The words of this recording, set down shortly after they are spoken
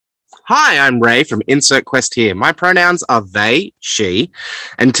Hi, I'm Ray from Insert Quest here. My pronouns are they, she,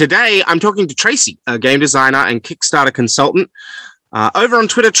 and today I'm talking to Tracy, a game designer and Kickstarter consultant. Over on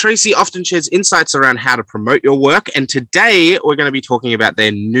Twitter, Tracy often shares insights around how to promote your work, and today we're going to be talking about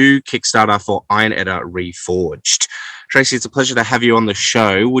their new Kickstarter for Iron Edda Reforged. Tracy, it's a pleasure to have you on the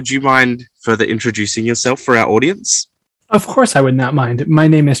show. Would you mind further introducing yourself for our audience? Of course, I would not mind. My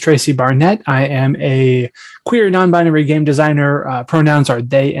name is Tracy Barnett. I am a queer non-binary game designer. Pronouns are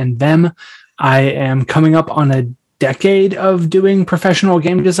they and them. I am coming up on a decade of doing professional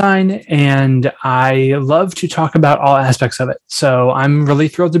game design, and I love to talk about all aspects of it. So I'm really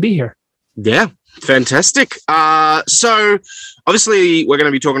thrilled to be here. Yeah, fantastic. So obviously, we're going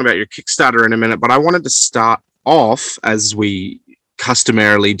to be talking about your Kickstarter in a minute, but I wanted to start off, as we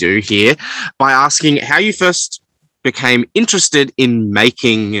customarily do here, by asking how you first became interested in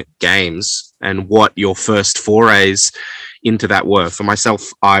making games and what your first forays into that were. For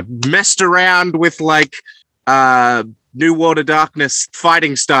myself, I messed around with New World of Darkness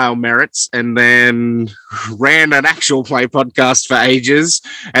fighting style merits, and then ran an actual play podcast for ages,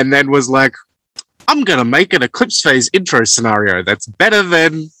 and then was like, I'm going to make an Eclipse Phase intro scenario that's better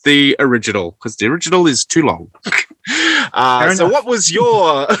than the original, because the original is too long. So what was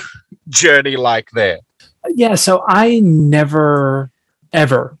your journey like there? Yeah, so I never,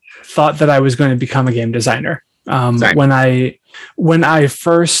 ever thought that I was going to become a game designer. When I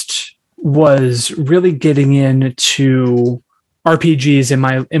first was really getting into RPGs in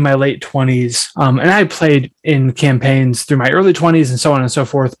my late 20s, and I played in campaigns through my early 20s and so on and so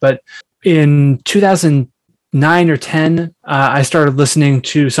forth. But in 2009 or 10, I started listening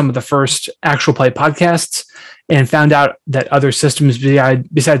to some of the first actual play podcasts and found out that other systems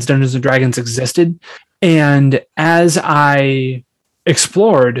besides Dungeons and Dragons existed. And as I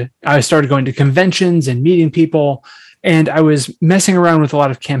explored, I started going to conventions and meeting people, and I was messing around with a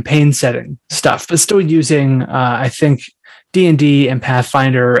lot of campaign setting stuff, but still using, I think, D&D and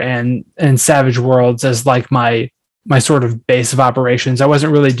Pathfinder and Savage Worlds as like my sort of base of operations. I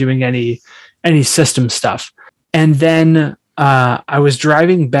wasn't really doing any system stuff. And then I was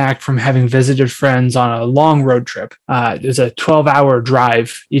driving back from having visited friends on a long road trip. It was a 12-hour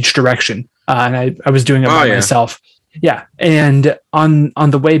drive each direction. And I was doing it by myself. Yeah. And on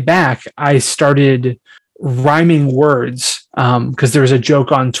the way back, I started rhyming words because there was a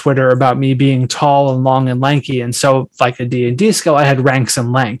joke on Twitter about me being tall and long and lanky. And so like a D&D skill, I had ranks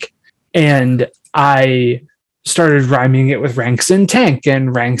and lank. And I started rhyming it with ranks in tank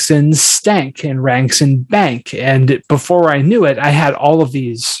and ranks in stank and ranks in bank. And before I knew it, I had all of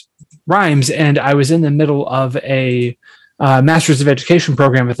these rhymes, and I was in the middle of a Master's of Education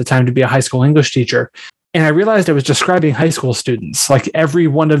program at the time to be a high school English teacher. And I realized I was describing high school students. Like every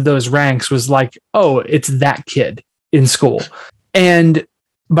one of those ranks was like, oh, it's that kid in school. And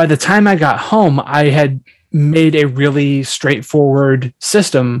by the time I got home, I had made a really straightforward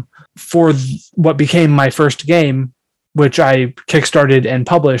system for what became my first game, which I kickstarted and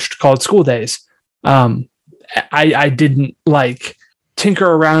published, called School Days. I didn't tinker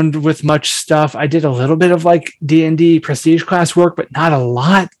around with much stuff. I did a little bit of D&D prestige class work, but not a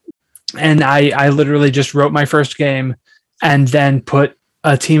lot. And I literally just wrote my first game and then put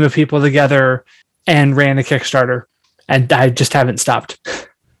a team of people together and ran a Kickstarter. And I just haven't stopped.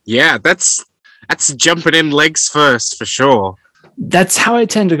 Yeah, that's jumping in legs first for sure. That's how I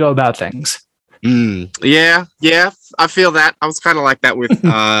tend to go about things. Yeah, I feel that. I was kind of like that with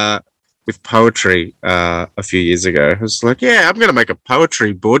poetry a few years ago. I was like, yeah, I'm going to make a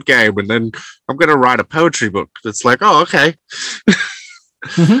poetry board game, and then I'm going to write a poetry book. It's like, oh, okay.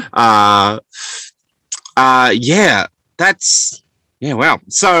 Wow.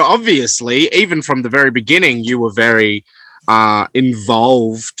 So obviously, even from the very beginning, you were very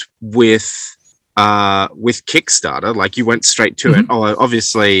involved with Kickstarter. Like you went straight to it. Oh,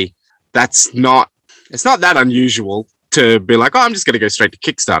 obviously, it's not that unusual to be like, oh, I'm just going to go straight to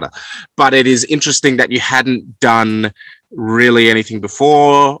Kickstarter. But it is interesting that you hadn't done really anything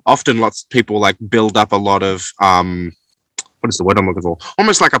before. Often lots of people build up a lot of, what is the word I'm looking for?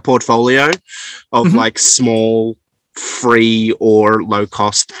 Almost like a portfolio of small, free or low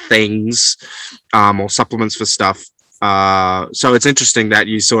cost things or supplements for stuff. So it's interesting that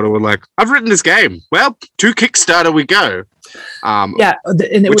you sort of were like, I've written this game. Well, to Kickstarter we go. And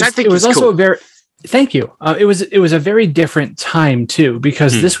it was also cool. A very, thank you. It was a very different time too,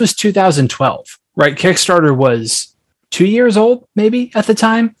 because this was 2012, right? Kickstarter was 2 years old, maybe at the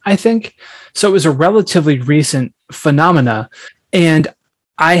time, I think. So it was a relatively recent phenomena. And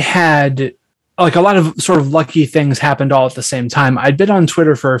I had a lot of sort of lucky things happened all at the same time. I'd been on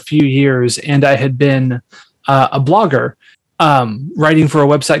Twitter for a few years, and I had been a blogger writing for a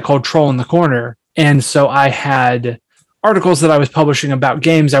website called Troll in the Corner. And so I had articles that I was publishing about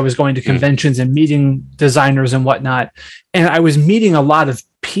games. I was going to conventions and meeting designers and whatnot. And I was meeting a lot of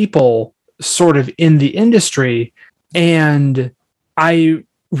people sort of in the industry. And I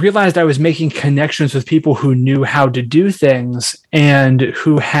realized I was making connections with people who knew how to do things and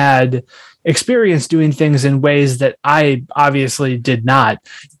who had experience doing things in ways that I obviously did not.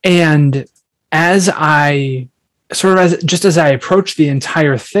 And as I approached the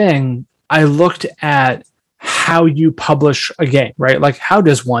entire thing, I looked at how you publish a game, right? Like, how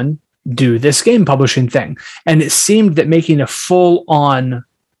does one do this game publishing thing? And it seemed that making a full-on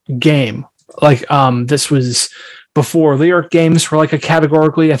game, like this was before lyric games were like a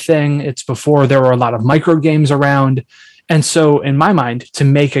categorically a thing. It's before there were a lot of micro games around. And so in my mind, to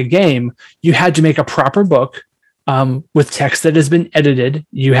make a game, you had to make a proper book with text that has been edited.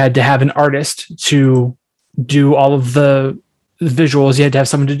 You had to have an artist to do all of the visuals. You had to have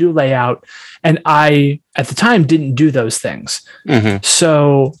someone to do layout. And I, at the time, didn't do those things. Mm-hmm.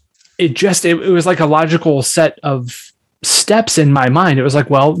 So it was like a logical set of steps in my mind. It was like,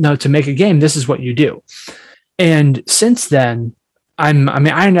 well, no, to make a game, this is what you do. And since then, Iron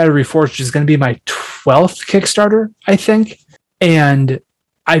Night Reforged is going to be my 12th Kickstarter, I think. And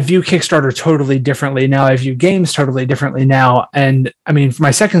I view Kickstarter totally differently now. I view games totally differently now. And I mean, for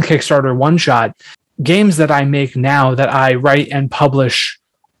my second Kickstarter one shot, games that I make now that I write and publish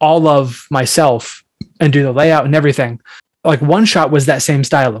all of myself and do the layout and everything, like One Shot was that same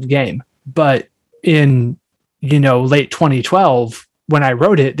style of game. But in, late 2012, when I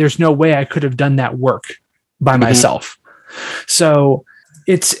wrote it, there's no way I could have done that work by myself. So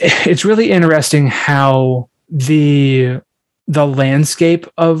it's really interesting how the landscape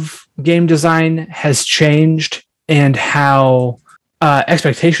of game design has changed and how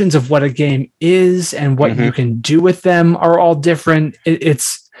expectations of what a game is and what you can do with them are all different.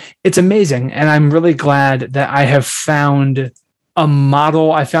 It's amazing. And I'm really glad that I have found a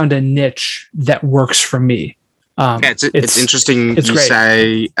model. I found a niche that works for me. It's interesting you great.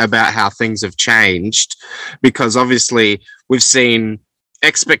 Say about how things have changed, because obviously we've seen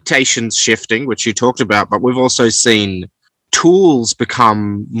expectations shifting, which you talked about, but we've also seen tools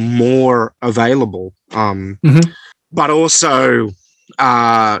become more available, but also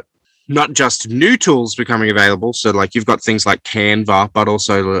not just new tools becoming available. So like you've got things like Canva, but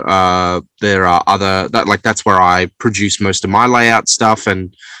also there are other that's where I produce most of my layout stuff,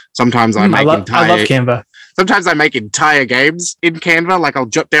 and sometimes I love Canva. Sometimes I make entire games in Canva. Like I'll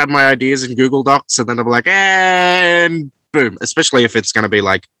jot down my ideas in Google Docs and then I'll be like, and boom. Especially if it's going to be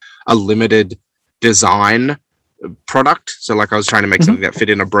like a limited design product. So like I was trying to make something that fit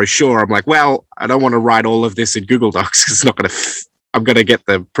in a brochure. I'm like, well, I don't want to write all of this in Google Docs because it's not going to, I'm going to get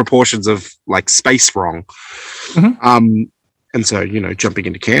the proportions of like space wrong. And so, jumping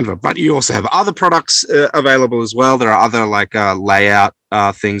into Canva, but you also have other products available as well. There are other like layout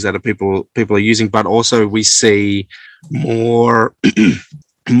things that people are using, but also we see more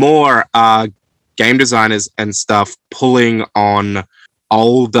game designers and stuff pulling on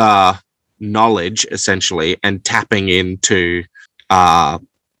older knowledge essentially and tapping into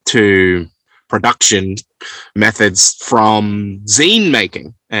to production methods from zine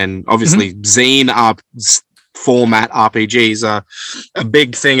making, and obviously zine format RPGs are a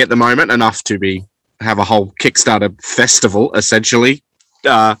big thing at the moment, enough to have a whole Kickstarter festival essentially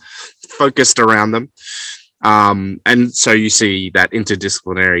focused around them. And so you see that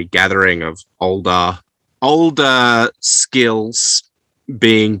interdisciplinary gathering of older skills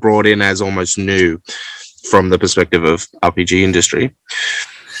being brought in as almost new from the perspective of RPG industry.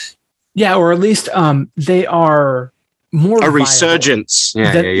 Yeah, or at least they are more a resurgence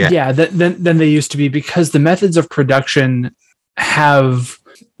than they used to be, because the methods of production have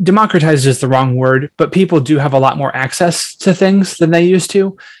democratized is the wrong word, but people do have a lot more access to things than they used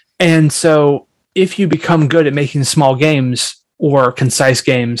to. And so if you become good at making small games or concise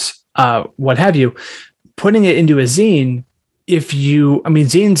games, what have you, putting it into a zine,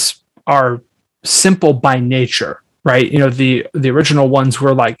 zines are simple by nature, right? The original ones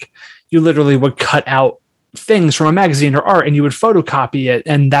were like, you literally would cut out things from a magazine or art and you would photocopy it,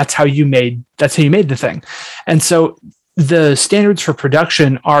 and that's how you made the thing. And so the standards for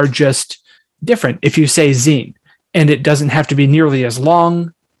production are just different if you say zine, and it doesn't have to be nearly as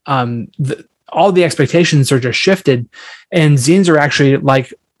long. All the expectations are just shifted, and zines are actually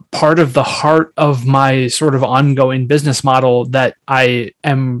like part of the heart of my sort of ongoing business model that I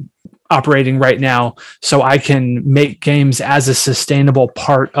am operating right now, so I can make games as a sustainable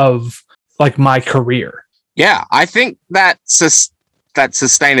part of like my career. Yeah, I think that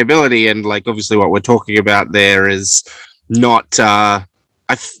sustainability, and like obviously what we're talking about there is not.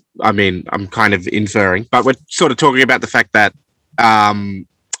 I mean, I'm kind of inferring, but we're sort of talking about the fact that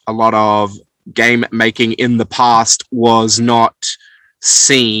a lot of game making in the past was not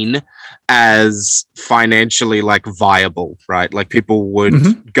seen as financially like viable, right? Like people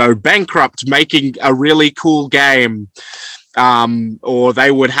would go bankrupt making a really cool game, or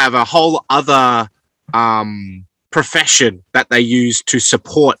they would have a whole other profession that they use to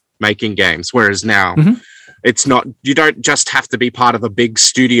support making games. Whereas now it's not, you don't just have to be part of a big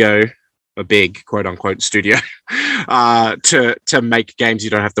studio, a big quote unquote studio, to make games. You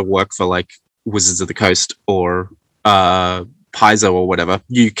don't have to work for like Wizards of the Coast or Paizo or whatever.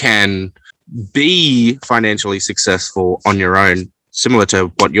 You can be financially successful on your own, similar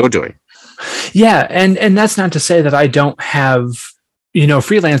to what you're doing. Yeah, and that's not to say that I don't have, you know,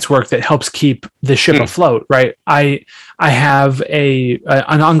 freelance work that helps keep the ship afloat, right? I have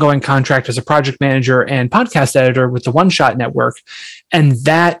an ongoing contract as a project manager and podcast editor with the One Shot Network, and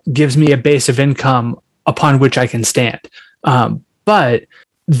that gives me a base of income upon which I can stand. But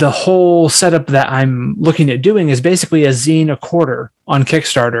the whole setup that I'm looking at doing is basically a zine a quarter on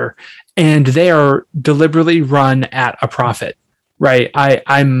Kickstarter, and they are deliberately run at a profit, right?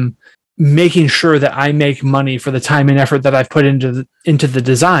 I'm making sure that I make money for the time and effort that I've put into the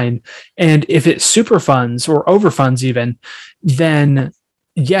design. And if it super funds or overfunds even, then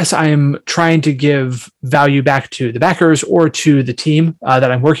yes, I am trying to give value back to the backers or to the team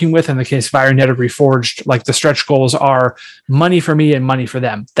that I'm working with. In the case of Iron Netter Reforged, like the stretch goals are money for me and money for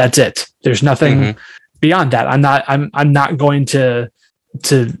them. That's it. There's nothing beyond that. I'm not going to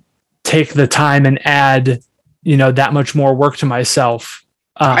take the time and add, you know, that much more work to myself.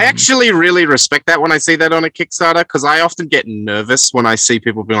 I actually really respect that when I see that on a Kickstarter, because I often get nervous when I see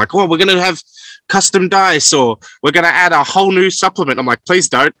people being like, oh, we're going to have custom dice or we're going to add a whole new supplement. I'm like, please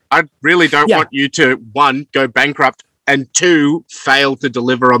don't. I really don't want you to, one, go bankrupt, and two, fail to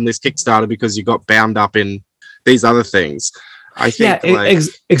deliver on this Kickstarter because you got bound up in these other things. I think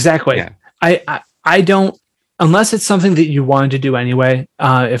exactly. Yeah. I don't, unless it's something that you wanted to do anyway,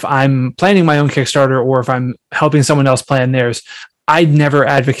 if I'm planning my own Kickstarter or if I'm helping someone else plan theirs, I'd never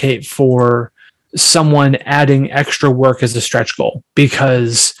advocate for someone adding extra work as a stretch goal,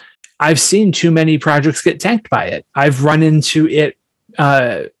 because I've seen too many projects get tanked by it. I've run into it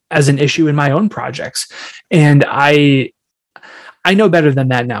as an issue in my own projects, and I know better than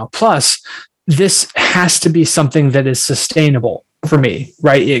that now. Plus, this has to be something that is sustainable for me,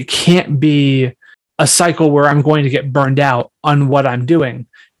 right? It can't be a cycle where I'm going to get burned out on what I'm doing,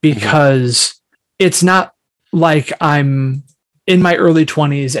 because it's not like I'm in my early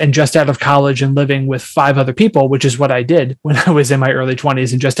 20s and just out of college and living with 5 other people, which is what I did when I was in my early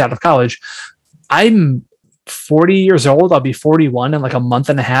 20s and just out of college. I'm 40 years old. I'll be 41 in like a month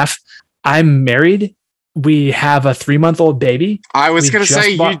and a half. I'm married. We have a 3-month-old baby. I was going to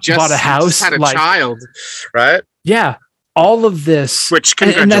say, you just bought a house, had a child, right? Yeah. All of this. Which,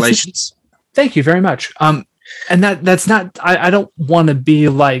 congratulations. Thank you very much. And that's not, I don't want to be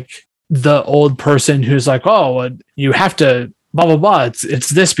like the old person who's like, oh, you have to blah, blah, blah. It's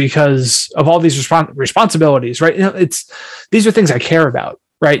this because of all these responsibilities, right? You know, these are things I care about,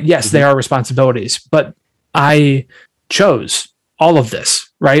 right? Yes, they are responsibilities, but I chose all of this,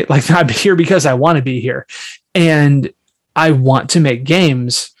 right? Like, I'm here because I want to be here, and I want to make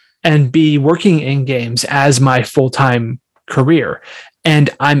games and be working in games as my full-time career. And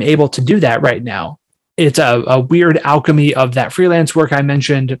I'm able to do that right now. It's a weird alchemy of that freelance work I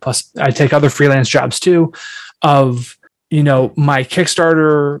mentioned. Plus I take other freelance jobs too, of, you know, my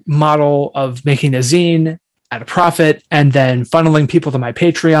Kickstarter model of making a zine at a profit and then funneling people to my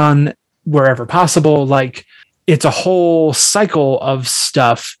Patreon wherever possible. Like, it's a whole cycle of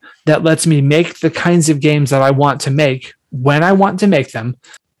stuff that lets me make the kinds of games that I want to make when I want to make them,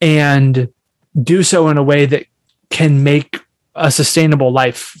 and do so in a way that can make a sustainable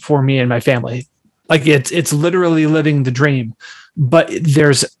life for me and my family. Like, it's literally living the dream, but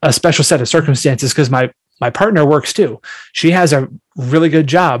there's a special set of circumstances because my partner works too. She has a really good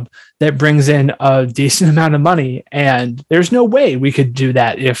job that brings in a decent amount of money, and there's no way we could do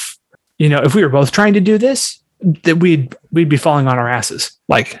that if we were both trying to do this, that we'd be falling on our asses.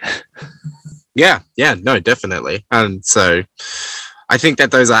 Like, yeah, no, definitely. And so I think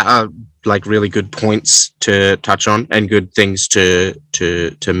that those are like really good points to touch on and good things to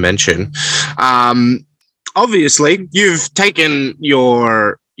mention. Obviously, you've taken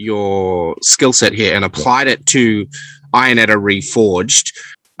your skill set here and applied it to Iron Netter Reforged,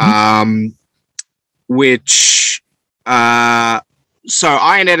 which so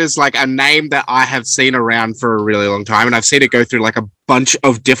Iron Netter is like a name that I have seen around for a really long time, and I've seen it go through like a bunch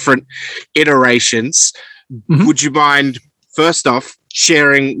of different iterations. would you mind, first off,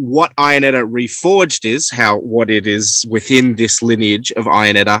 sharing what Iron Edda Reforged is, what it is within this lineage of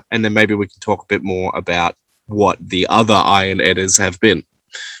Iron Edda, and then maybe we can talk a bit more about what the other Iron Eddas have been.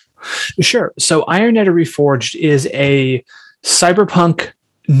 Sure. So Iron Edda Reforged is a cyberpunk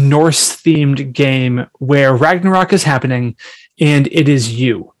Norse-themed game where Ragnarok is happening, and it is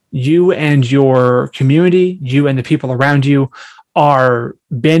you and your community, you and the people around you are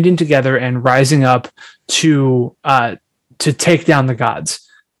banding together and rising up to take down the gods,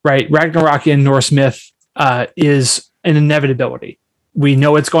 right? Ragnarok in Norse myth is an inevitability. We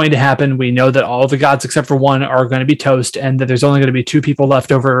know it's going to happen. We know that all the gods except for one are going to be toast, and that there's only going to be two people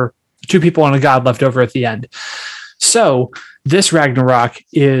and a god left over at the end. So this Ragnarok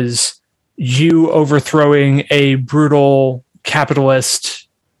is you overthrowing a brutal capitalist,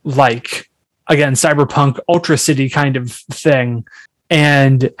 like, again, cyberpunk ultra city kind of thing,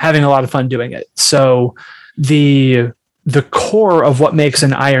 and having a lot of fun doing it. So the core of what makes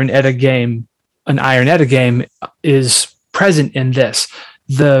an Iron Edda game is present in this.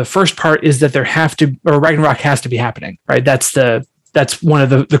 The first part is that Ragnarok has to be happening, right? That's one of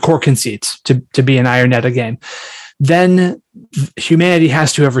the core conceits to be an Iron Edda game. Then humanity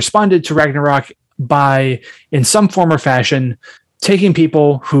has to have responded to Ragnarok by, in some form or fashion, taking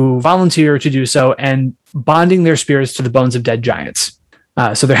people who volunteer to do so and bonding their spirits to the bones of dead giants.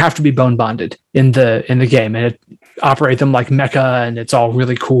 So they have to be bone bonded in the game, and operate them like mecha, and it's all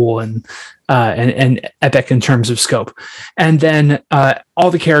really cool and epic in terms of scope. And then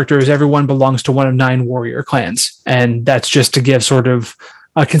all the characters, everyone belongs to one of 9 warrior clans, and that's just to give sort of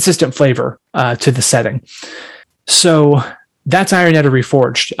a consistent flavor to the setting. So that's Iron Edda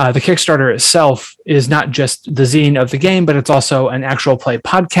Reforged. The Kickstarter itself is not just the zine of the game, but it's also an actual play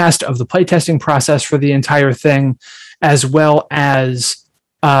podcast of the playtesting process for the entire thing, as well as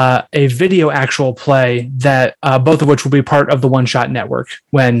a video actual play that both of which will be part of the One Shot Network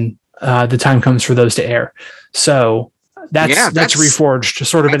when the time comes for those to air. So that's Reforged,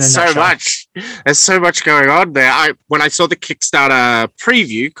 sort of in a nutshell. So much. There's so much going on there. When I saw the Kickstarter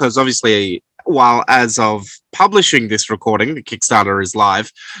preview, because obviously, while as of publishing this recording, the Kickstarter is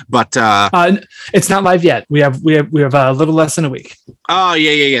live, but it's not live yet. We have a little less than a week. Oh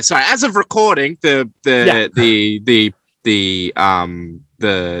yeah. Sorry, as of recording, we've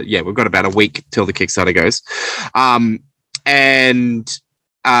got about a week till the Kickstarter goes.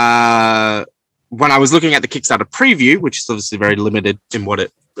 When I was looking at the Kickstarter preview, which is obviously very limited in what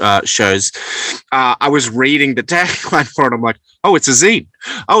it shows, I was reading the tagline for it. I'm like, oh, it's a zine.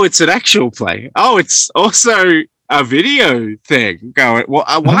 Oh, it's an actual play. Oh, it's also a video thing going. Well,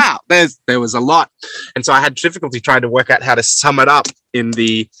 wow, there was a lot. And so I had difficulty trying to work out how to sum it up in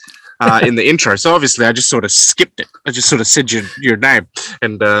the intro. So obviously I just sort of skipped it. I just sort of said your name,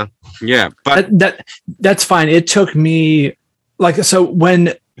 and but that's fine. It took me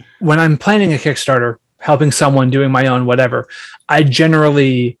when I'm planning a Kickstarter, helping someone, doing my own whatever, I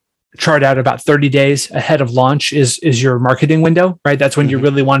generally chart out about 30 days ahead of launch is your marketing window, right? That's when you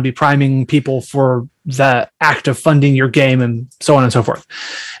really want to be priming people for the act of funding your game and so on and so forth.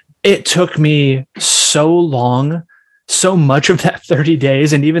 It took me so long, so much of that 30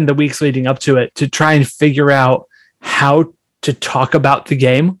 days and even the weeks leading up to it to try and figure out how to talk about the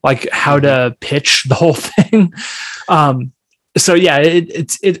game, like how to pitch the whole thing. So yeah,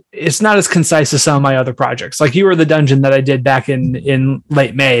 it's not as concise as some of my other projects. Like You Were the Dungeon that I did back in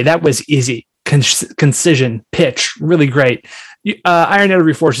late May. That was easy. Concision, pitch, really great. Iron Edda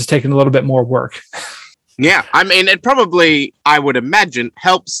Reforged has taken a little bit more work. Yeah, I mean, it probably, I would imagine,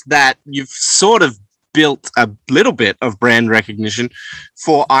 helps that you've sort of built a little bit of brand recognition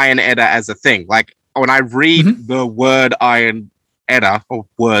for Iron Edda as a thing. Like when I read the word Iron Edda, or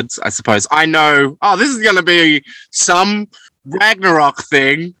words, I suppose, I know, this is going to be some Ragnarok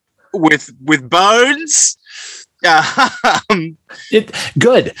thing with bones. Good.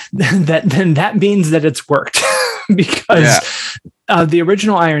 That means that it's worked because the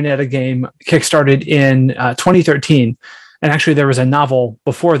original Iron Edda game kickstarted in 2013, and actually there was a novel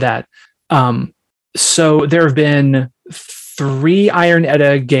before that. So there have been 3 Iron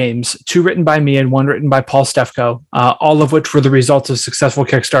Edda games, 2 written by me and 1 written by Paul Stefko, all of which were the results of successful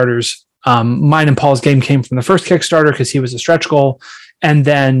Kickstarters. Mine and Paul's game came from the first Kickstarter because he was a stretch goal. And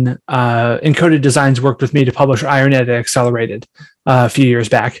then Encoded Designs worked with me to publish Iron Edda Accelerated a few years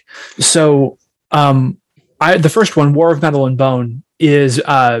back. So the first one, War of Metal and Bone, is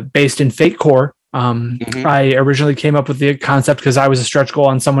based in Fate Core. I originally came up with the concept because I was a stretch goal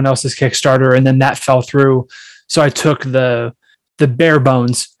on someone else's Kickstarter, and then that fell through. So I took the bare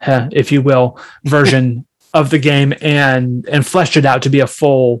bones, if you will, version of the game and fleshed it out to be a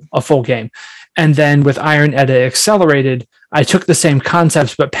full game. And then with Iron Edda Accelerated, I took the same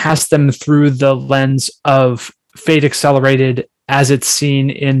concepts, but passed them through the lens of Fate Accelerated as it's seen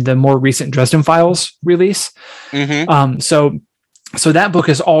in the more recent Dresden Files release. So that book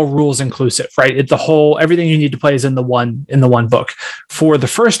is all rules inclusive, right? Everything you need to play is in the one book. For the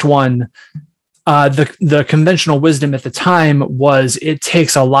first one, the conventional wisdom at the time was it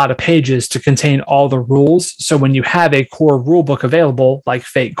takes a lot of pages to contain all the rules. So when you have a core rule book available, like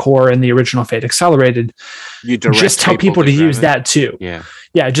Fate Core and the original Fate Accelerated, you just tell people to use that too. Yeah.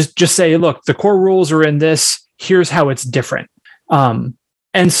 Just say, look, the core rules are in this. Here's how it's different.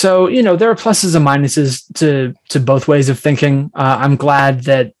 And so, there are pluses and minuses to both ways of thinking. I'm glad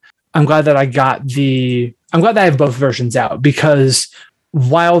that I have both versions out, because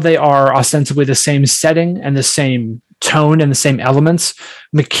while they are ostensibly the same setting and the same tone and the same elements,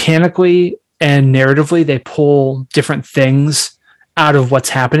 mechanically and narratively, they pull different things out of what's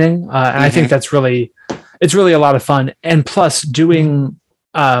happening. And I think it's really a lot of fun. And plus, doing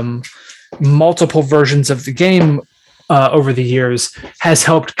multiple versions of the game over the years has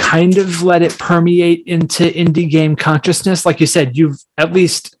helped kind of let it permeate into indie game consciousness. Like you said, you've, at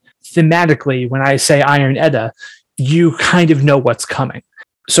least thematically, when I say Iron Edda, you kind of know what's coming.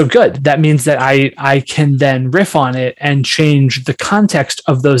 So good. That means that I can then riff on it and change the context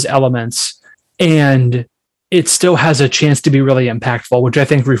of those elements, and it still has a chance to be really impactful, which I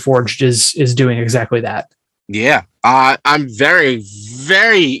think Reforged is doing exactly that. Yeah. I'm very,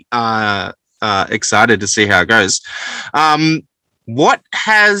 very excited to see how it goes. What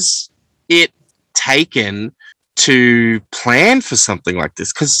has it taken to plan for something like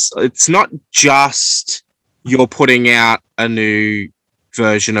this? Because it's not just you're putting out a new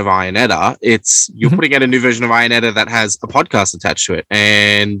version of Iron Edda. It's you're putting out a new version of Iron Edda that has a podcast attached to it,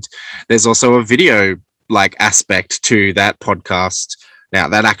 and there's also a video aspect to that podcast. Now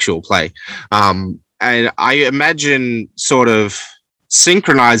that actual play, and I imagine sort of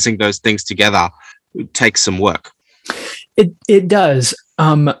synchronizing those things together takes some work. It does.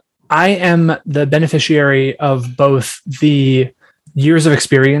 I am the beneficiary of both the years of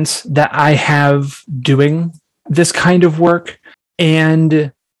experience that I have doing this kind of work,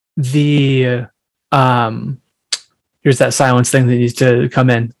 and the here's that silence thing that needs to come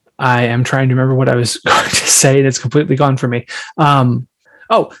in. I am trying to remember what I was going to say, and it's completely gone from me.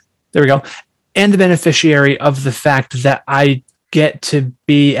 Oh, there we go. And the beneficiary of the fact that I get to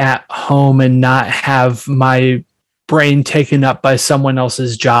be at home and not have my brain taken up by someone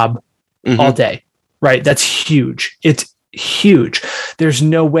else's job all day, right? That's huge. It's huge. There's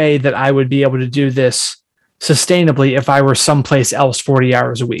no way that I would be able to do this sustainably if I were someplace else 40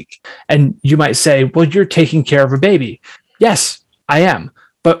 hours a week. And you might say, well, you're taking care of a baby. Yes, I am.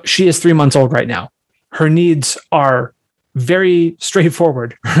 But she is 3 months old right now. Her needs are very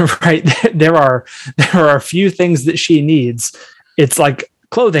straightforward, right? There are a few things that she needs. It's like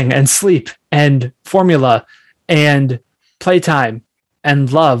clothing and sleep and formula and playtime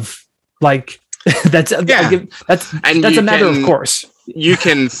and love. That's a matter of course. You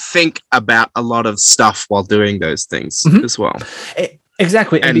can think about a lot of stuff while doing those things as well.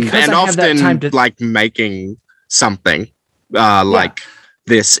 Exactly. And because I have often that time to making something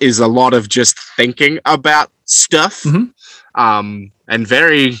this is a lot of just thinking about stuff, and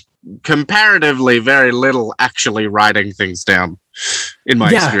very comparatively very little actually writing things down in my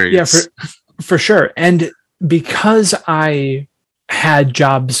experience. Yeah, for sure. And because I had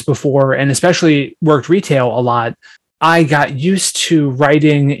jobs before and especially worked retail a lot, I got used to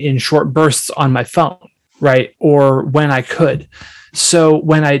writing in short bursts on my phone, right? Or when I could. So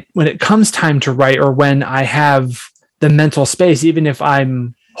when it comes time to write, or when I have the mental space, even if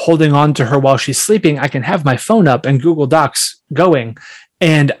I'm holding on to her while she's sleeping, I can have my phone up and Google Docs going,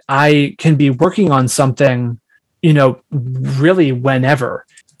 and I can be working on something, really whenever.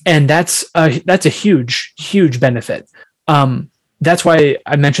 And that's a huge, huge benefit. That's why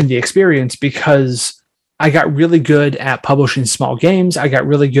I mentioned the experience, because I got really good at publishing small games. I got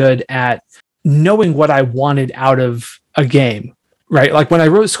really good at knowing what I wanted out of a game, right? Like when I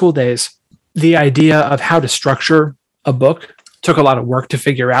wrote School Days, the idea of how to structure a book took a lot of work to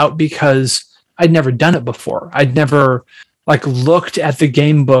figure out, because I'd never done it before. I'd never looked at the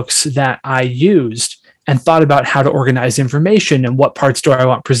game books that I used and thought about how to organize information and what parts do I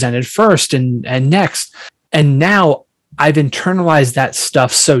want presented first and next. And now I've internalized that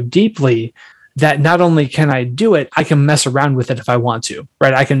stuff so deeply that not only can I do it, I can mess around with it if I want to,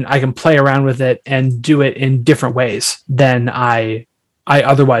 right? I can play around with it and do it in different ways than I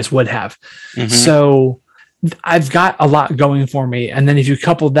otherwise would have. So I've got a lot going for me. And then if you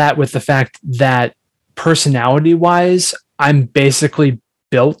couple that with the fact that personality wise, I'm basically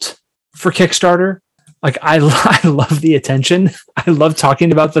built for Kickstarter. Like I love the attention. I love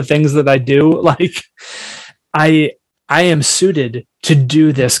talking about the things that I do. Like I am suited to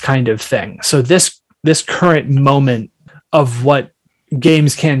do this kind of thing. So this current moment of what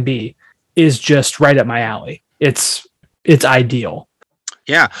games can be is just right up my alley. It's ideal.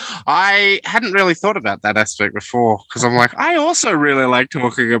 Yeah, I hadn't really thought about that aspect before because I'm like, I also really like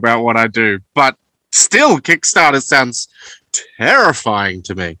talking about what I do, but still, Kickstarter sounds terrifying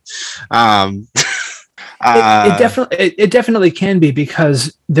to me. It definitely can be,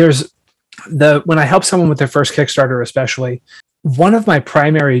 because there's when I help someone with their first Kickstarter, especially, one of my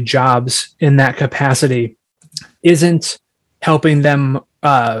primary jobs in that capacity isn't helping them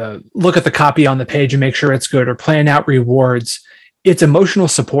look at the copy on the page and make sure it's good or plan out rewards. It's emotional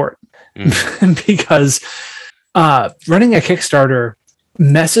support. Because running a Kickstarter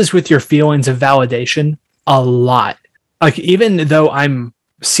messes with your feelings of validation a lot. Like, even though I'm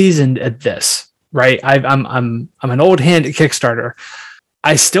seasoned at this, right? I'm an old hand at Kickstarter.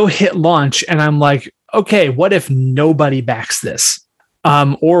 I still hit launch and I'm like, okay, what if nobody backs this?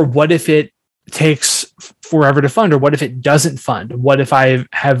 Or what if it takes forever to fund? Or what if it doesn't fund? What if I've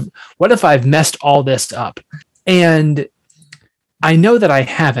messed all this up? And I know that I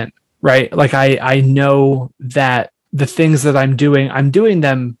haven't, right? Like I know that the things that I'm doing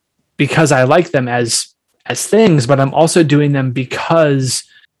them because I like them as things, but I'm also doing them because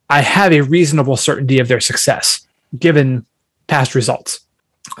I have a reasonable certainty of their success given past results.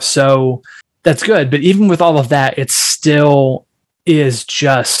 So that's good. But even with all of that, it still is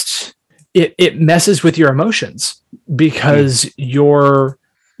just, it messes with your emotions, because you're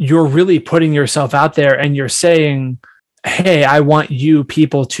really putting yourself out there and you're saying, hey, I want you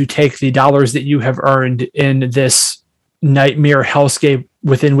people to take the dollars that you have earned in this nightmare hellscape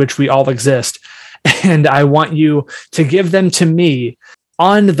within which we all exist, and I want you to give them to me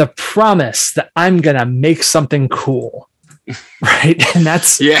on the promise that I'm going to make something cool. Right. And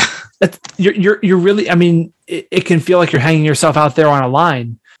you're really, I mean, it can feel like you're hanging yourself out there on a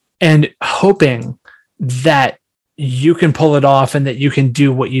line and hoping that you can pull it off and that you can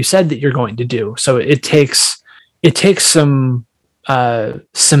do what you said that you're going to do. So it takes some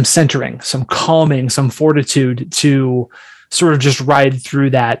centering, some calming, some fortitude to sort of just ride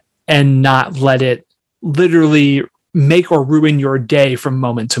through that and not let it literally make or ruin your day from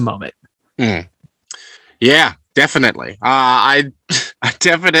moment to moment. Yeah, definitely. I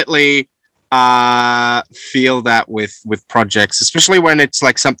definitely feel that with projects, especially when it's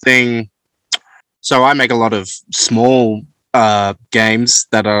like something. So I make a lot of small games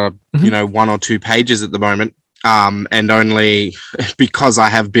that are, 1 or 2 pages at the moment. And only because I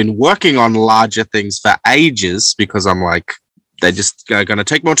have been working on larger things for ages, because I'm like, they're just going to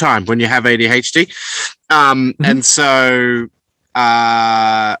take more time when you have ADHD. And so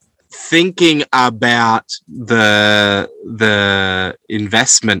thinking about the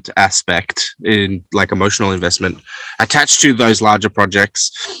investment aspect, in like emotional investment attached to those larger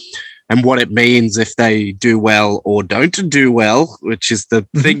projects, and what it means if they do well or don't do well, which is the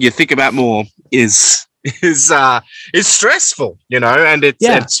thing you think about more, is stressful, and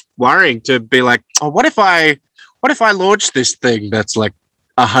it's worrying to be like, oh, what if I launch this thing that's like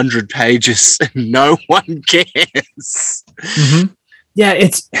 100 pages and no one cares? Yeah,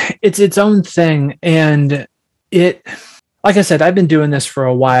 it's its own thing. And it, like I said, I've been doing this for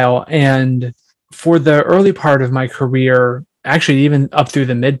a while, and for the early part of my career, actually even up through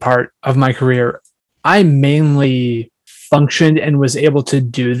the mid part of my career, I mainly functioned and was able to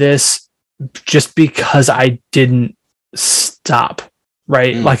do this just because I didn't stop,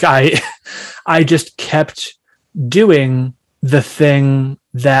 right? Like I just kept doing the thing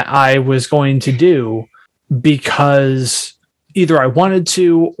that I was going to do because either I wanted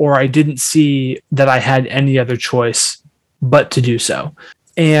to, or I didn't see that I had any other choice but to do so.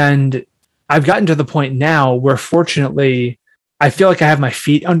 And I've gotten to the point now where, fortunately, I feel like I have my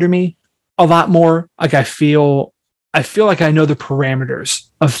feet under me a lot more. Like I feel like I know the parameters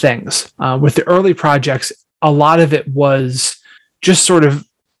of things. With the early projects, a lot of it was just sort of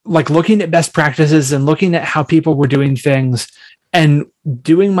like looking at best practices and looking at how people were doing things and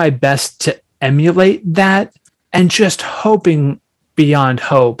doing my best to emulate that, and just hoping beyond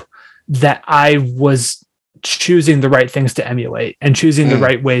hope that I was choosing the right things to emulate and choosing the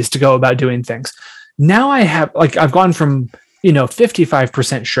right ways to go about doing things. Now I've gone from,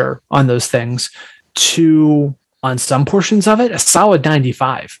 55% sure on those things to, on some portions of it, a solid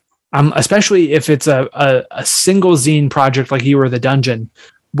 95. Especially if it's a single zine project like You Are the Dungeon,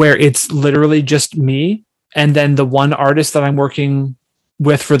 where it's literally just me and then the one artist that I'm working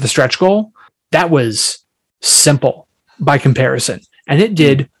with for the stretch goal. That was simple by comparison, and it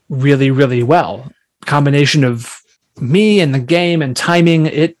did really, really well. Combination of me and the game and timing.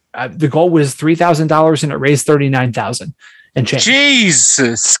 The goal was $3,000 and it raised $39,000 and change.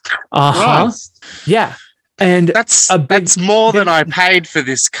 Jesus. Yeah. And that's more than I paid for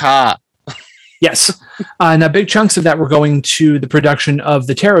this car. Yes. Now big chunks of that were going to the production of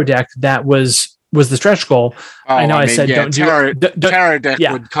the tarot deck that was the stretch goal. I said don't tarot deck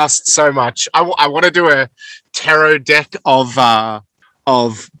would cost so much. I want to do a tarot deck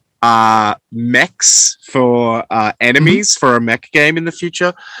of mechs for enemies for a mech game in the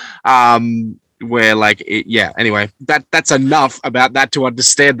future. Where anyway, that's enough about that to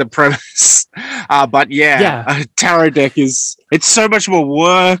understand the premise. But a tarot deck it's so much more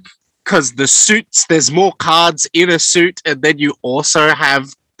work because the suits, there's more cards in a suit, and then you also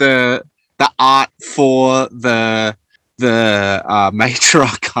have the art for the major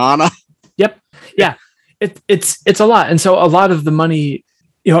arcana. Yep. Yeah. It's a lot. And so a lot of the money,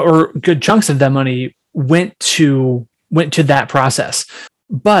 or good chunks of that money went to that process.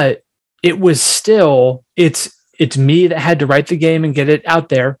 But it was still, it's me that had to write the game and get it out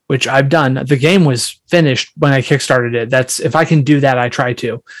there, which I've done. The game was finished when I kickstarted it. That's, if I can do that, I try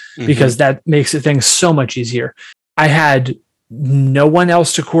to, because that makes things so much easier. I had no one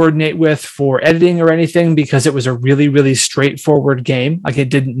else to coordinate with for editing or anything because it was a really, really straightforward game. Like, it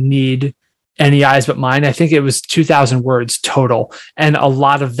didn't need any eyes but mine. I think it was 2,000 words total. And a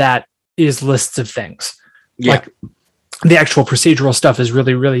lot of that is lists of things. Yeah. Like, the actual procedural stuff is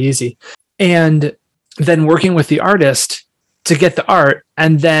really, really easy. And then working with the artist to get the art,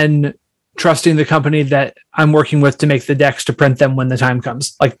 and then trusting the company that I'm working with to make the decks to print them when the time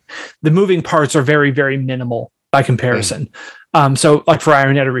comes. Like, the moving parts are very, very minimal by comparison. So like for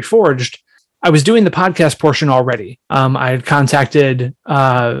Ironetta Reforged, I was doing the podcast portion already. I had contacted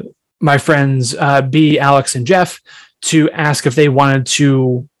my friends, B, Alex, and Jeff to ask if they wanted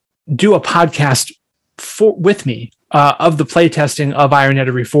to do a podcast with me of the playtesting of Ironetta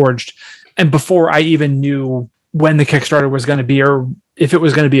Reforged. And before I even knew when the Kickstarter was going to be, or if it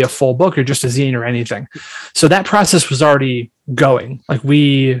was going to be a full book or just a zine or anything. So that process was already going. Like,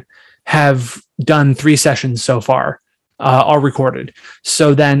 we have done 3 sessions so far, all recorded.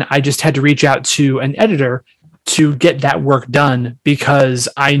 So then I just had to reach out to an editor to get that work done, because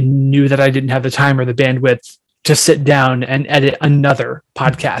I knew that I didn't have the time or the bandwidth to sit down and edit another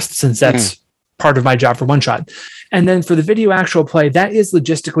podcast, since that's part of my job for One Shot. And then for the video actual play, that is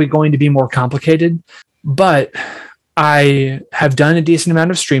logistically going to be more complicated, but I have done a decent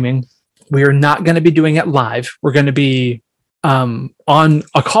amount of streaming. We are not going to be doing it live. We're going to be on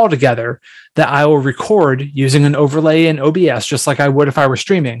a call together that I will record using an overlay in OBS, just like I would if I were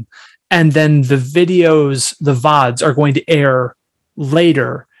streaming. And then the videos, the VODs, are going to air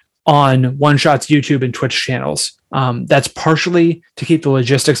later on One Shot's YouTube and Twitch channels. That's partially to keep the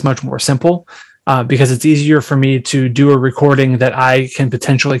logistics much more simple, because it's easier for me to do a recording that I can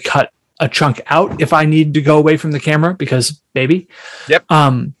potentially cut a chunk out if I need to go away from the camera, because baby. Yep.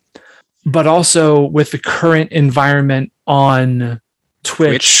 But also with the current environment on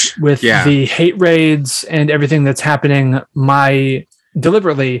Twitch with the hate raids and everything that's happening, my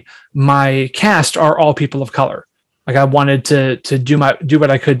cast are all people of color. Like, I wanted to do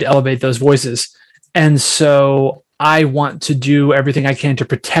what I could to elevate those voices. And so I want to do everything I can to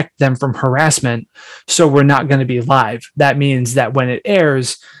protect them from harassment. So we're not going to be live. That means that when it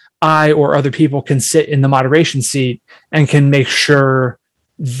airs, I or other people can sit in the moderation seat and can make sure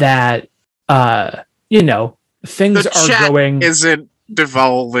that, things the are chat going isn't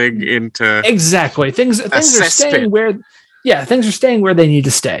devolving into exactly things are staying where things are staying where they need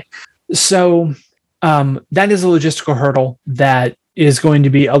to stay. So that is a logistical hurdle that is going to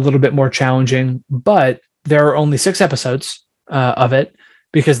be a little bit more challenging, but there are only 6 episodes of it,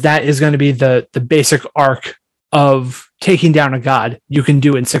 because that is going to be the basic arc of taking down a god you can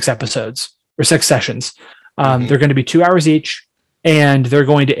do in 6 episodes or 6 sessions. They're going to be 2 hours each, and they're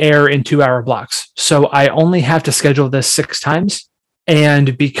going to air in 2-hour blocks. So I only have to schedule this 6 times.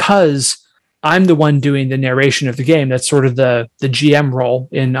 And because I'm the one doing the narration of the game, that's sort of the GM role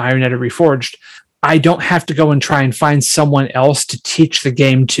in Ironetta Reforged, I don't have to go and try and find someone else to teach the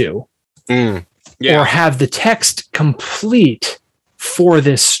game to, or have the text complete for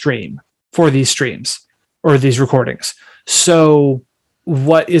this stream, for these streams or these recordings. So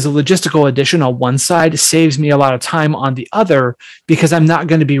what is a logistical addition on one side saves me a lot of time on the other, because I'm not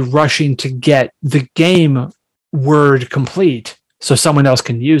going to be rushing to get the game word complete so someone else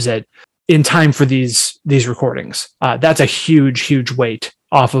can use it in time for these recordings. That's a huge weight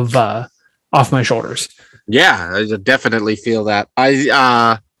off my shoulders. Yeah, I definitely feel that.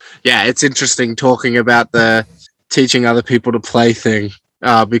 It's interesting talking about the teaching other people to play thing.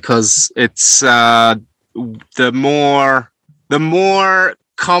 because it's the more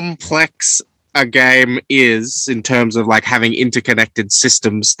complex a game is in terms of like having interconnected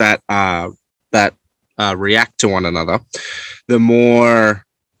systems that react to one another, the more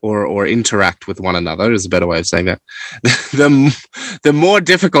or interact with one another is a better way of saying that. The more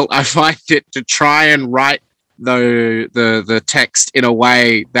difficult I find it to try and write the text in a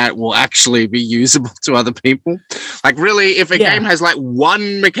way that will actually be usable to other people. Like really, if a game has like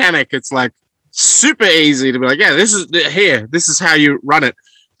one mechanic, it's like super easy to be like, yeah, this is how you run it.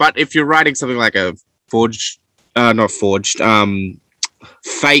 But if you're writing something like a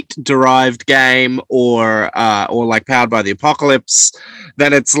Fate-derived game or like Powered by the Apocalypse,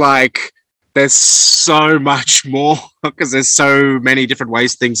 then it's like there's so much more because there's so many different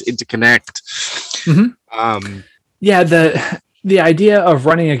ways things interconnect. The idea of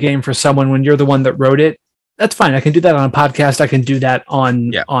running a game for someone when you're the one that wrote it, that's fine. I can do that on a podcast. I can do that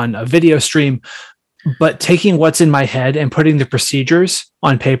on a video stream. But taking what's in my head and putting the procedures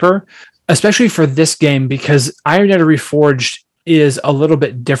on paper, especially for this game, because Iron Edda Reforged is a little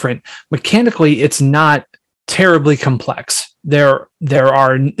bit different. Mechanically, it's not terribly complex. There's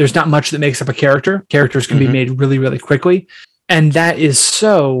not much that makes up a character. Characters can be made really, really quickly. And that is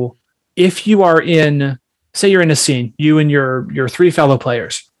so if you are say you're in a scene, you and your three fellow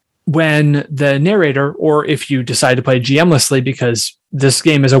players, when the narrator, or if you decide to play GM-lessly, because this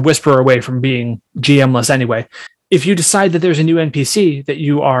game is a whisper away from being GM-less anyway, if you decide that there's a new NPC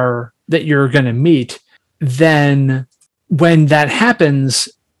that you're going to meet, then when that happens,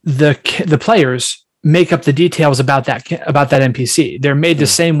 the players make up the details about that NPC. They're made the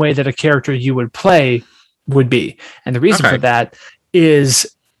same way that a character you would play would be. And the reason for that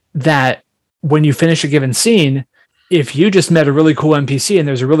is that when you finish a given scene, if you just met a really cool NPC and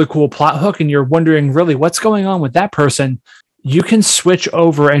there's a really cool plot hook and you're wondering really what's going on with that person, you can switch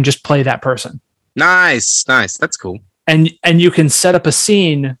over and just play that person. Nice. That's cool. And you can set up a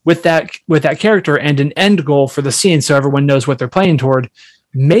scene with that character and an end goal for the scene so everyone knows what they're playing toward.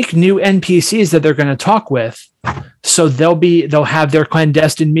 Make new NPCs that they're going to talk with. So they'll have their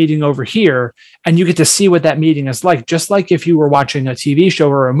clandestine meeting over here, and you get to see what that meeting is like, just like if you were watching a TV show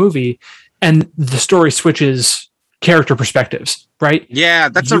or a movie and the story switches character perspectives, right? Yeah,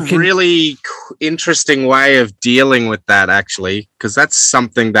 that's really interesting way of dealing with that, actually, because that's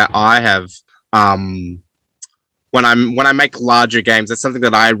something that I have when I make larger games, that's something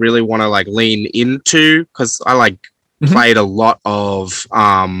that I really want to like lean into, because I like played a lot of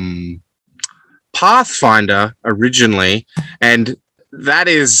Pathfinder originally, and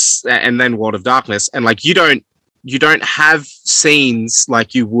then World of Darkness, and like you don't have scenes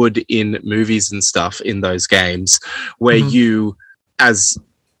like you would in movies and stuff in those games where you as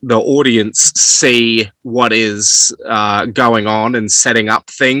the audience see what is going on and setting up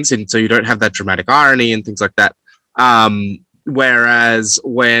things, and so you don't have that dramatic irony and things like that. Whereas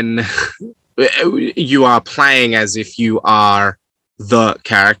when you are playing as if you are the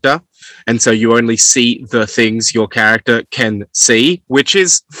character, and so you only see the things your character can see, which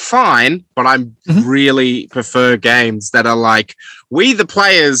is fine, but I really prefer games that are like, we the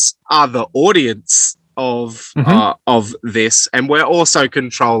players are the audience of this, and we're also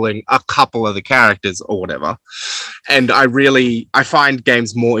controlling a couple of the characters or whatever. And I find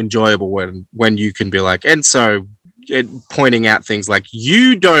games more enjoyable when you can be like, and so pointing out things like,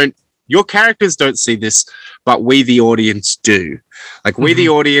 your characters don't see this, but we the audience do. Like we the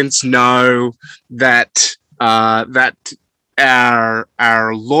audience know that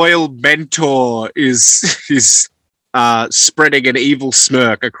our loyal mentor is spreading an evil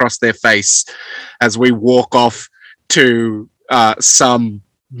smirk across their face as we walk off to some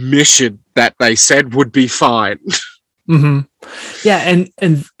mission that they said would be fine. Yeah,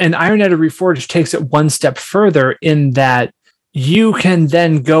 and Iron Edda Reforged takes it one step further in that you can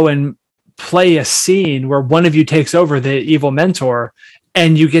then go and play a scene where one of you takes over the evil mentor,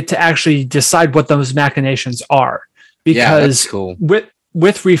 and you get to actually decide what those machinations are. Because cool. with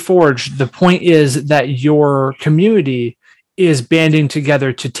Reforged, the point is that your community is banding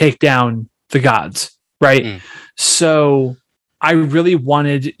together to take down the gods, right? So I really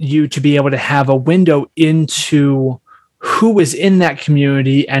wanted you to be able to have a window into who was in that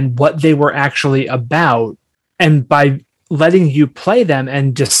community and what they were actually about. And by letting you play them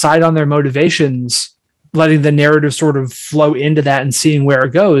and decide on their motivations, letting the narrative sort of flow into that and seeing where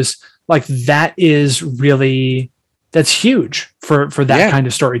it goes, like that's huge for that kind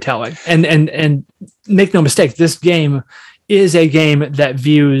of storytelling. And make no mistake, this game is a game that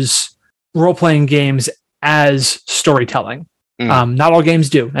views role-playing games as storytelling. Not all games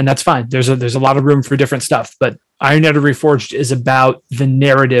do, and that's fine. There's a lot of room for different stuff, but Iron Edda Reforged is about the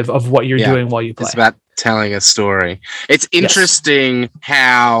narrative of what you're doing while you play. It's about telling a story. It's interesting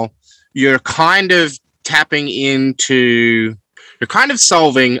how you're kind of tapping into, you're kind of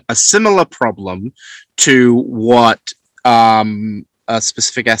solving a similar problem to what a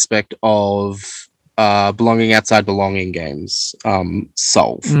specific aspect of belonging outside belonging games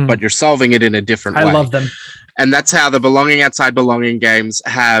solve, but you're solving it in a different way. I love them. And that's how the belonging outside belonging games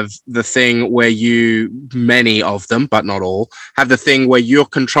have the thing where many of them, but not all, have the thing where you're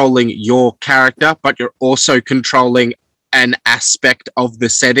controlling your character, but you're also controlling an aspect of the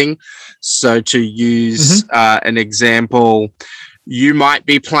setting. So to use an example, you might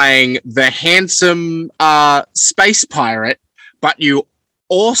be playing the handsome space pirate, but you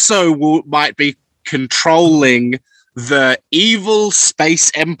also might be controlling the evil space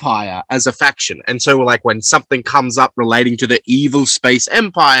empire as a faction. And so like when something comes up relating to the evil space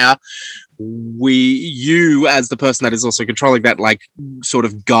empire, you as the person that is also controlling that, like, sort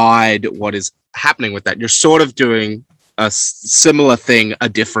of guide what is happening with that. You're sort of doing a similar thing a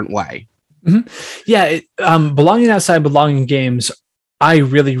different way. Yeah, belonging outside belonging games I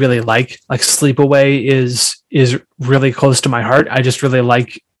really, really like. Like Sleepaway is really close to my heart. I just really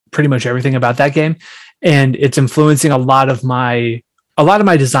like pretty much everything about that game, and it's influencing a lot of my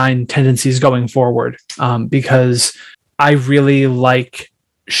design tendencies going forward, because I really like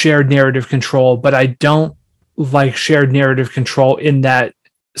shared narrative control, but I don't like shared narrative control in that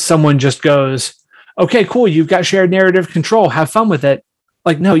someone just goes, okay, cool, you've got shared narrative control, have fun with it.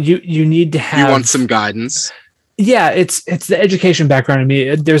 Like, no, you need to have, you want some guidance. Yeah, it's the education background in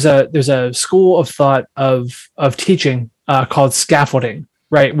me. There's a school of thought of teaching called scaffolding,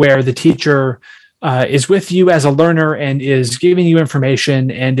 right? Where the teacher is with you as a learner and is giving you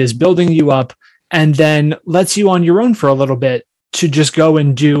information and is building you up, and then lets you on your own for a little bit to just go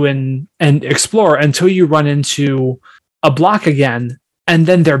and do and explore until you run into a block again, and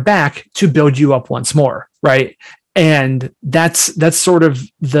then they're back to build you up once more, right? And that's sort of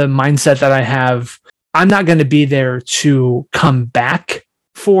the mindset that I have. I'm not going to be there to come back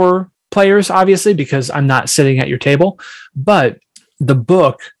for players, obviously, because I'm not sitting at your table, but the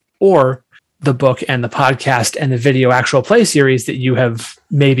book and the podcast and the video actual play series that you have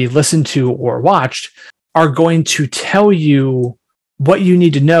maybe listened to or watched are going to tell you what you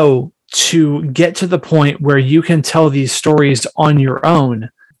need to know to get to the point where you can tell these stories on your own.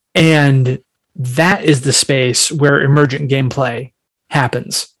 And that is the space where emergent gameplay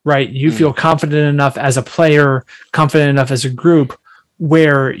happens, right? You feel confident enough as a player, confident enough as a group,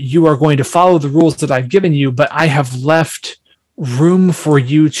 where you are going to follow the rules that I've given you, but I have left room for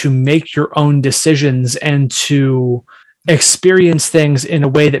you to make your own decisions and to experience things in a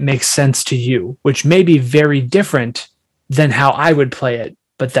way that makes sense to you, which may be very different than how I would play it,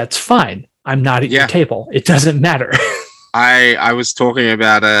 but that's fine. I'm not at your table. It doesn't matter. I was talking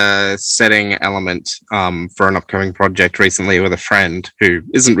about a setting element for an upcoming project recently with a friend who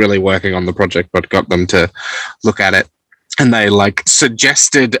isn't really working on the project, but got them to look at it. And they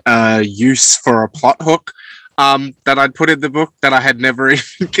suggested a use for a plot hook that I'd put in the book that I had never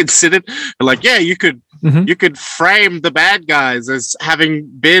even considered. You could frame the bad guys as having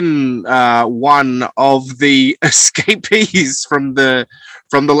been one of the escapees from the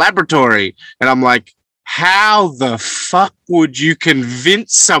laboratory. And I'm like, how the fuck would you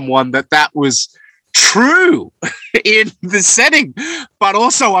convince someone that was true in the setting? But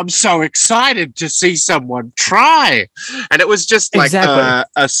also, I'm so excited to see someone try. And it was just a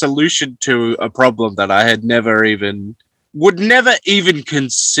solution to a problem that I had never even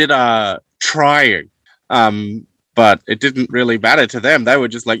consider trying. But it didn't really matter to them. They were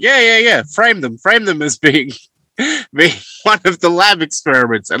just like, yeah, frame them as being one of the lab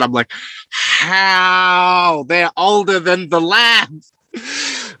experiments. And I'm like, how? They're older than the lab.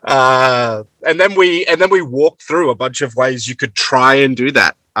 And then we walked through a bunch of ways you could try and do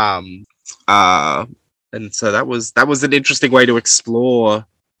that. And so that was an interesting way to explore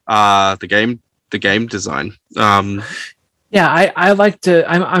the game design. I like to.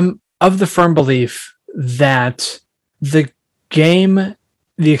 I'm of the firm belief that the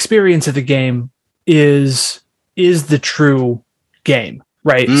experience of the game is the true game,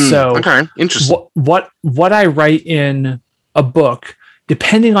 right? So okay, interesting. What I write in a book,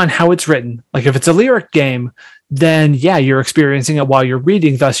 depending on how it's written, like if it's a lyric game, then you're experiencing it while you're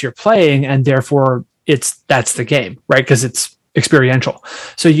reading, thus you're playing, and therefore that's the game, right? Because it's experiential.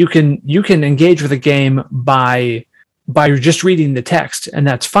 So you can engage with a game by just reading the text, and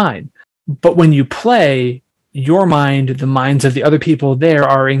that's fine. But when you play, your mind, the minds of the other people there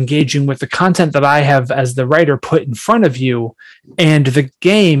are engaging with the content that I have as the writer put in front of you, and the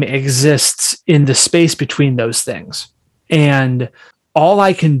game exists in the space between those things. And all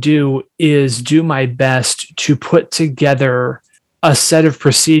I can do is do my best to put together a set of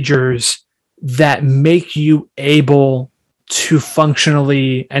procedures that make you able to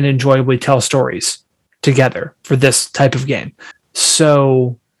functionally and enjoyably tell stories together for this type of game.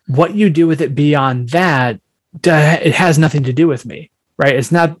 So what you do with it beyond that, it has nothing to do with me, right?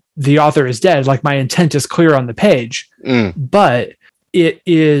 It's not the author is dead. Like, my intent is clear on the page, but it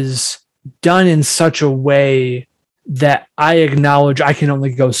is done in such a way that I acknowledge I can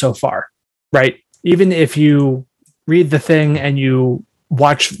only go so far, right? Even if you read the thing and you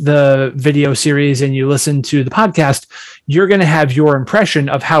watch the video series and you listen to the podcast, you're going to have your impression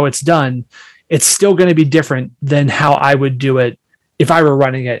of how it's done. It's still going to be different than how I would do it if I were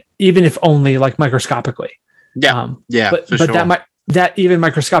running it, even if only like microscopically. Yeah. But sure. that even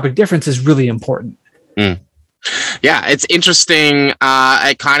microscopic difference is really important. Yeah, it's interesting.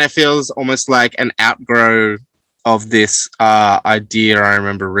 It kind of feels almost like an outgrow of this idea I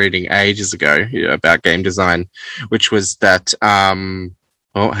remember reading ages ago about game design, which was that,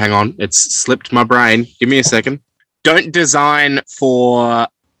 oh, hang on, it's slipped my brain. Give me a second. Don't design for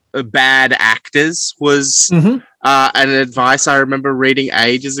bad actors was an advice I remember reading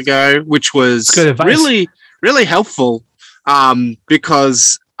ages ago, which was really, really helpful,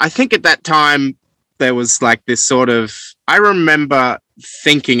 because I think at that time there was like this sort of, I remember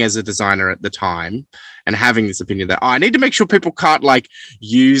thinking as a designer at the time and having this opinion that, I need to make sure people can't like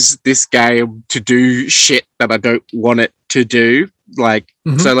use this game to do shit that I don't want it to do. Like,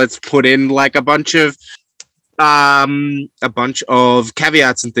 so let's put in like a bunch of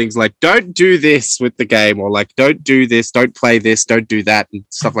caveats and things like, don't do this with the game, or like, don't do this, don't play this, don't do that, and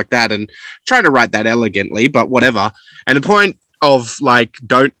stuff like that, and try to write that elegantly, but whatever. And the point of like,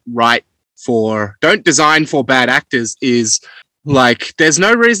 don't design for bad actors is like, there's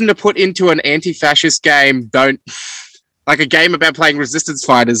no reason to put into an anti-fascist game, like a game about playing resistance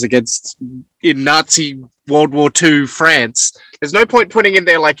fighters in Nazi World War II France. There's no point putting in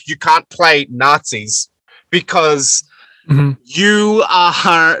there like, you can't play Nazis, because that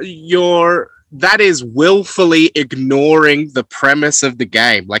is willfully ignoring the premise of the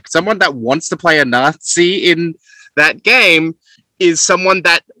game. Like, someone that wants to play a Nazi in that game is someone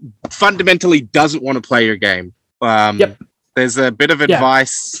that fundamentally doesn't want to play your game. There's a bit of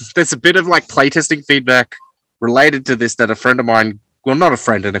advice. There's a bit of like playtesting feedback related to this that a friend of mine, well, not a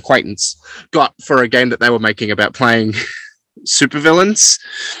friend, an acquaintance, got for a game that they were making about playing supervillains.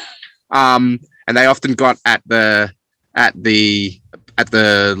 And they often got at the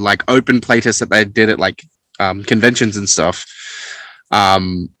like open playtests that they did at like conventions and stuff.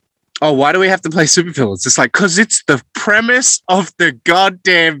 Oh, why do we have to play supervillains? It's like, because it's the premise of the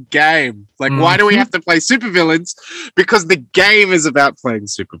goddamn game. Like, why do we have to play supervillains? Because the game is about playing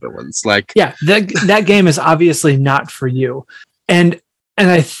supervillains. Like, yeah, that game is obviously not for you. And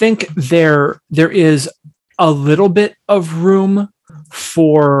I think there is a little bit of room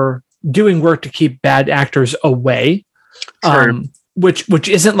for doing work to keep bad actors away, which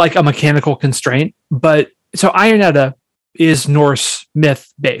isn't like a mechanical constraint. But so Iron is Norse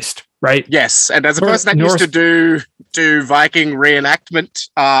myth based, right? Yes, and as a person that used to do Viking reenactment,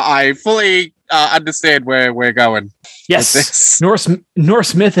 I fully understand where we're going. Yes,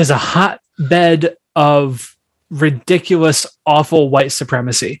 Norse myth is a hotbed of ridiculous, awful white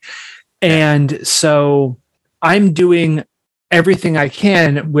supremacy, and so I'm doing everything I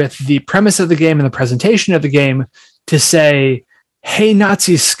can with the premise of the game and the presentation of the game to say, hey,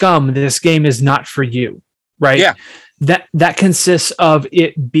 Nazi scum, this game is not for you, right? Yeah. That consists of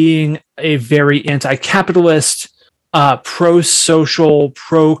it being a very anti-capitalist, pro-social,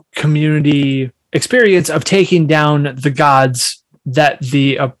 pro-community experience of taking down the gods that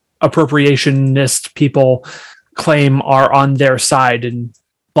the appropriationist people claim are on their side and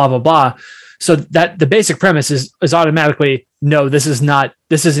blah, blah, blah. So that the basic premise is automatically, no, this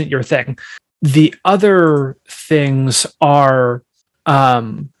isn't your thing. The other things are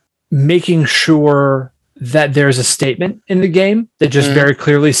making sure that there's a statement in the game that just very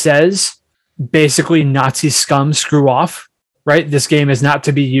clearly says, basically, Nazi scum, screw off, right? This game is not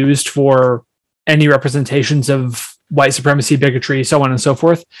to be used for any representations of white supremacy, bigotry, so on and so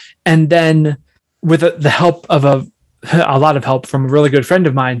forth. And then with the help of a lot of help from a really good friend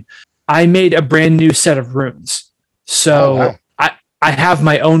of mine, I made a brand new set of runes. So I have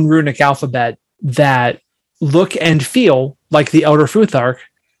my own runic alphabet that look and feel like the Elder Futhark.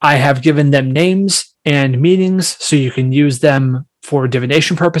 I have given them names and meanings so you can use them for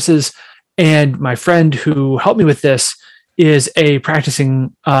divination purposes. And my friend who helped me with this is a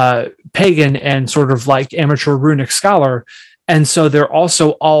practicing pagan and sort of like amateur runic scholar. And so they're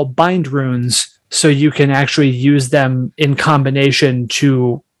also all bind runes, so you can actually use them in combination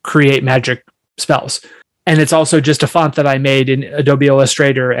to create magic spells. And it's also just a font that I made in Adobe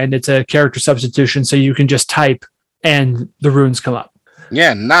Illustrator, and it's a character substitution, so you can just type and the runes come up.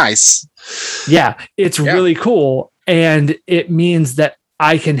 Yeah, nice. Yeah, it's really cool. And it means that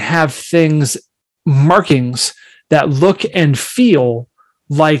I can have markings that look and feel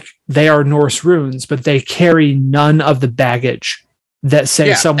like they are Norse runes, but they carry none of the baggage that,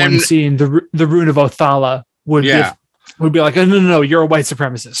 say, someone seeing the rune of Othala would be like, no, you're a white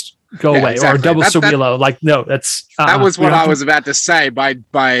supremacist. Go away. Exactly. Or double Sowilo. Like, no, that's... that was what I was about to say. By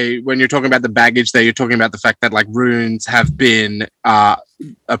when you're talking about the baggage there, you're talking about the fact that like runes have been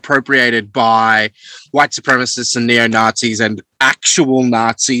appropriated by white supremacists and neo-Nazis and actual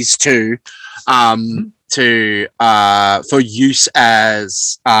Nazis too, for use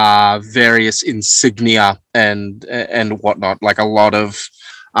as various insignia and whatnot. Like a lot of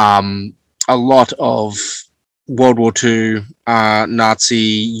World War II Nazi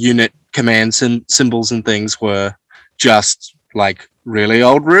unit command symbols and things were just like really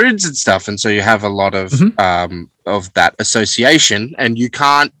old runes and stuff, and so you have a lot of that association, and you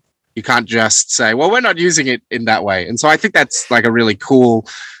can't just say, well, we're not using it in that way. And so I think that's like a really cool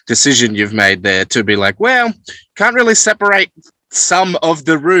decision you've made there, to be like, well, can't really separate some of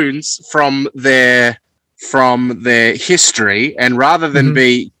the runes from their history, and rather than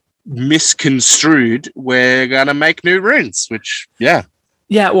be misconstrued, we're gonna make new runes. Which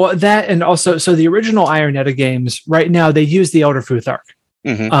well, that, and also, so the original Ironetta games right now, they use the Elder Futhark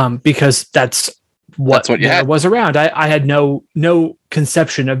because that's what was around. I had no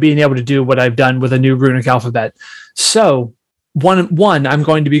conception of being able to do what I've done with a new runic alphabet. So one I'm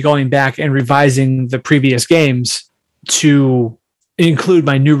going to be going back and revising the previous games to include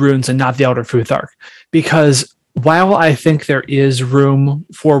my new runes and not the Elder Futhark, because while I think there is room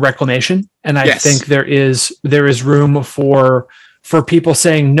for reclamation, and I think there is room for people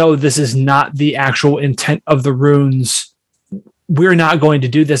saying, no, this is not the actual intent of the runes, we're not going to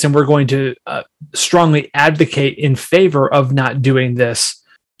do this, and we're going to strongly advocate in favor of not doing this.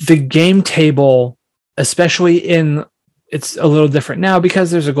 The game table, especially it's a little different now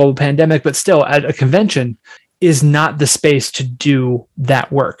because there's a global pandemic, but still at a convention, is not the space to do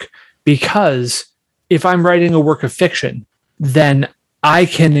that work. Because if I'm writing a work of fiction, then I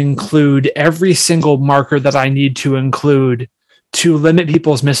can include every single marker that I need to include to limit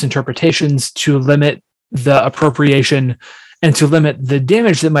people's misinterpretations, to limit the appropriation, and to limit the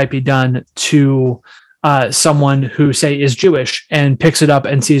damage that might be done to someone who, say, is Jewish and picks it up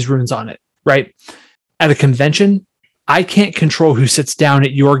and sees runes on it, right? At a convention, I can't control who sits down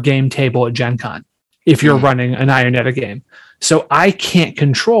at your game table at Gen Con if you're running an Ironetta game. So I can't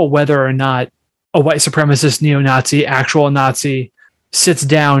control whether or not a white supremacist, neo-Nazi, actual Nazi sits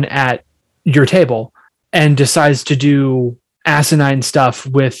down at your table and decides to do asinine stuff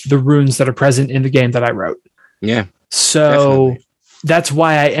with the runes that are present in the game that I wrote. Yeah. So definitely. That's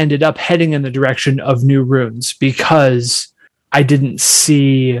why I ended up heading in the direction of new runes, because I didn't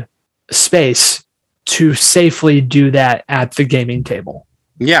see space to safely do that at the gaming table.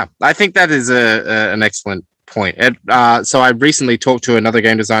 Yeah, I think that is an excellent point. So I recently talked to another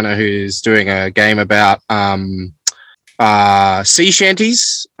game designer who's doing a game about sea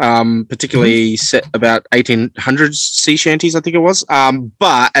shanties, particularly set about 1800s sea shanties, I think it was.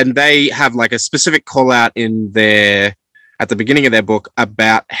 And they have like a specific call out at the beginning of their book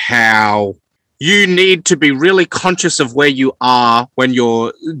about how you need to be really conscious of where you are when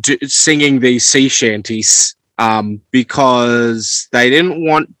you're singing these sea shanties, because they didn't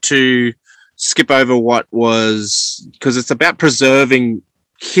want to skip over because it's about preserving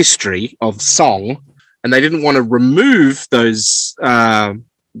history of song, and they didn't want to remove those some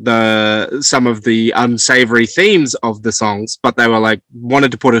of the unsavory themes of the songs, but they were like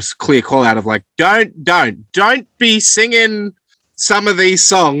wanted to put a clear call out of like, don't be singing some of these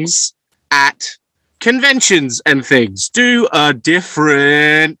songs at conventions and things. Do a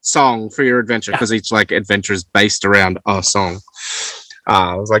different song for your adventure, because each like adventure is based around a song.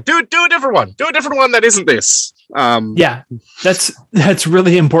 I was like, do a different one. Do a different one that isn't this. That's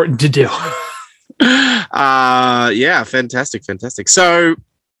really important to do. Yeah, fantastic. So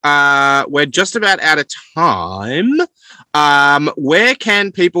we're just about out of time. Where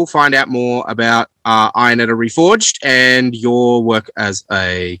can people find out more about Ironetta Reforged and your work as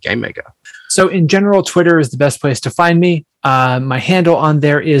a game maker? So in general, Twitter is the best place to find me. My handle on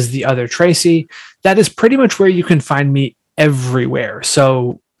there is The Other Tracy. That is pretty much where you can find me everywhere.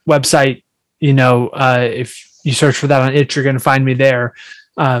 So website. If you search for that on itch, you're going to find me there.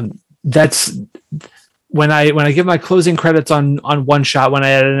 That's when I give my closing credits on One Shot, when I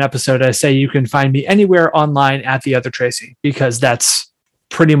edit an episode, I say you can find me anywhere online at The Other Tracy, because that's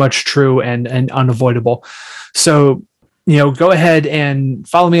pretty much true and unavoidable. So, go ahead and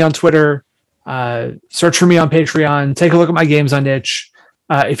follow me on Twitter, search for me on Patreon, take a look at my games on itch.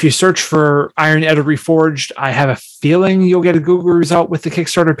 If you search for Iron Edda Reforged, I have a feeling you'll get a Google result with the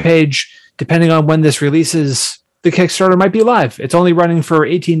Kickstarter page. Depending on when this releases, the Kickstarter might be live. It's only running for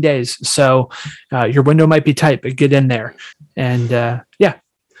 18 days, so your window might be tight, but get in there. And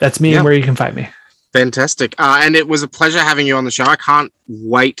that's me and where you can find me. Fantastic. And it was a pleasure having you on the show. I can't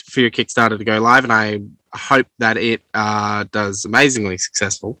wait for your Kickstarter to go live, and I hope that it does amazingly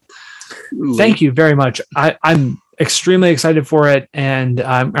successful. Thank you very much. I'm extremely excited for it, and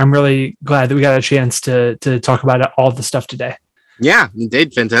I'm really glad that we got a chance to talk about all the stuff today. Yeah,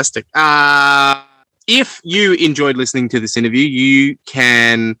 indeed. Fantastic. If you enjoyed listening to this interview, you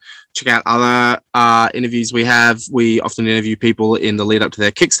can check out other interviews we have. We often interview people in the lead up to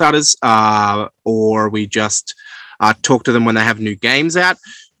their Kickstarters, or we just talk to them when they have new games out.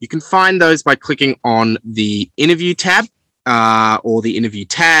 You can find those by clicking on the interview tab, or the interview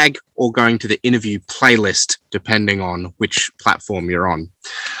tag, or going to the interview playlist, depending on which platform you're on.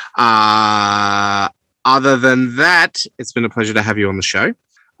 Other than that, it's been a pleasure to have you on the show.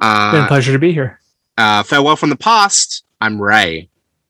 It's been a pleasure to be here. Farewell from the past. I'm Ray.